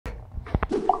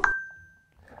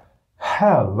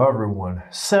Hello everyone.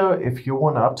 So if you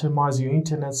want to optimize your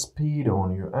internet speed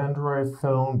on your Android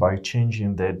phone by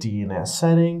changing the DNS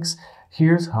settings,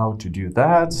 here's how to do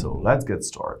that. So let's get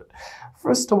started.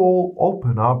 First of all,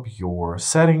 open up your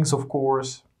settings, of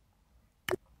course.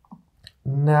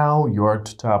 Now you are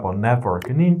to tap on Network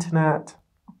and Internet.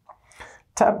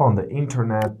 Tap on the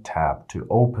Internet tab to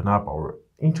open up our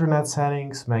internet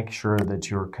settings. Make sure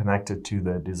that you're connected to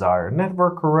the desired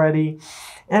network already,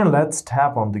 and let's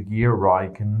tap on the gear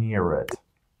icon near it.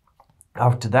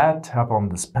 After that, tap on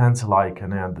this pencil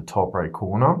icon at the top right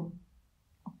corner.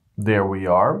 There we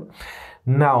are.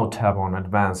 Now tap on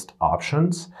Advanced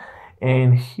Options,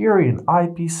 and here in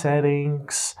IP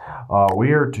settings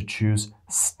we are to choose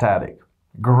Static.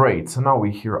 Great, so now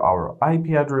we hear our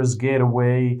IP address,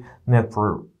 gateway,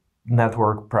 network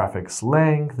prefix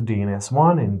length,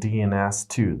 DNS1 and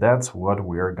DNS2. That's what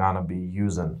we're gonna be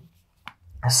using.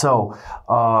 So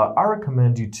I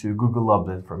recommend you to Google up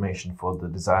the information for the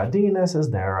desired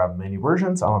DNSs. There are many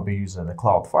versions. I'm gonna be using the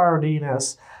Cloudflare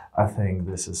DNS. I think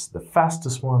this is the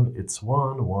fastest one. It's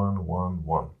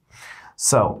 1111.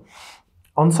 So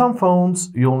on some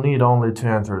phones, you'll need only to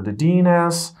enter the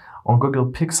DNS. On Google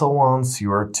Pixel ones,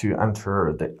 you are to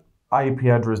enter the IP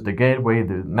address, the gateway,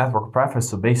 the network prefix,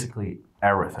 so basically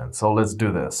everything. So let's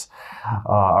do this. I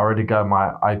already got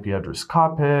my IP address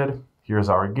copied. Here's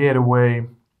our gateway.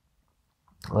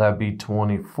 That'd be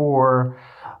 24.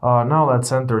 Now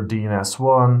let's enter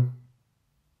DNS1.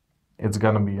 It's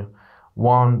gonna be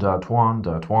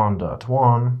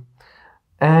 1.1.1.1.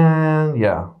 And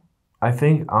yeah, I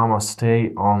think I'm gonna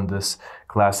stay on this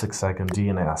classic second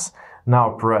DNS. Now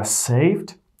press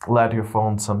saved. Let your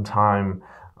phone some time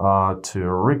to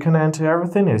reconnect to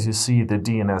everything. As you see, the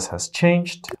DNS has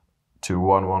changed to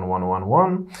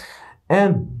 11111.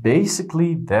 And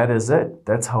basically that is it.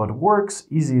 That's how it works.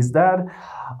 Easy as that.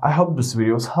 I hope this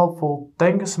video was helpful.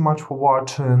 Thank you so much for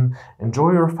watching.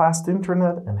 Enjoy your fast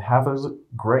internet and have a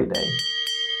great day.